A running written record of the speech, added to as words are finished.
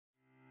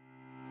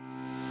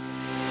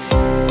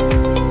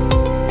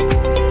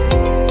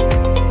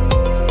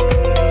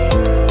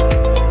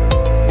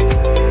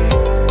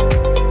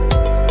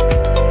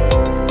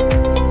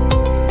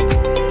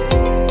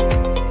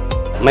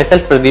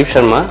Myself Pradeep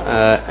Sharma,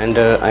 and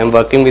I am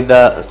working with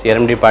the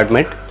CRM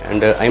department,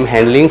 and I am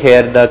handling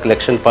here the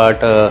collection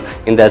part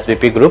in the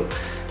SBP Group.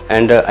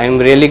 And I am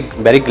really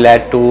very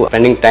glad to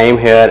spending time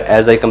here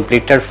as I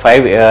completed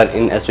 5 years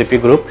in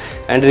SBP Group,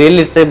 and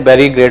really it's a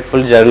very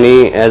grateful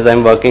journey as I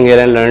am working here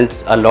and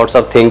learned a lots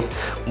of things.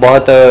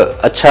 बहुत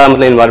अच्छा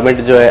मतलब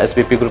environment जो है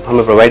SBP Group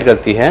हमें provide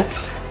करती है,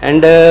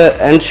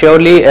 and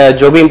surely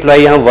जो भी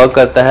employee यहाँ work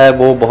करता है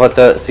वो बहुत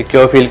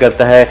secure feel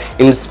करता है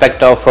in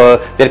respect of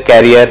their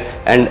career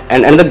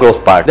and the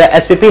growth part. The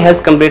SBP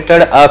has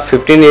completed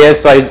 15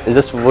 years, so I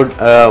just would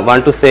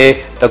want to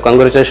say the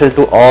congratulations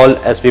to all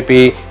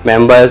SBP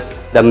members,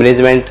 the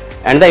management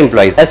and the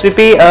employees. SBP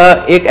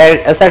एक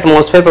ऐसा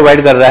atmosphere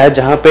provide कर रहा है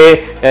जहाँ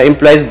पे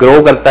employees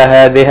grow करता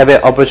है, they have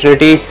an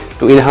opportunity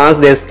to enhance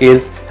their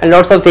skills and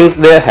lots of things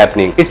they are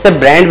happening. It's a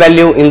brand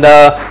value in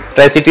the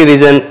Tri-City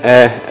region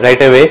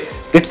right away.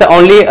 It's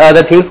only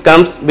the things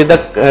comes with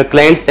the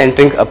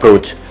client-centric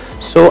approach.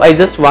 So I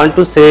just want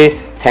to say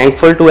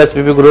thankful to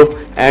SBP Group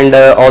and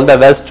all the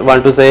best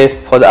want to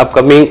say for the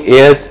upcoming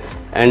years,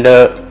 and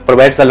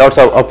provides a lots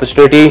of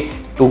opportunity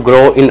to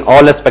grow in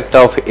all aspects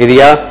of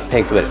area.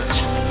 Thank you very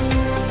much.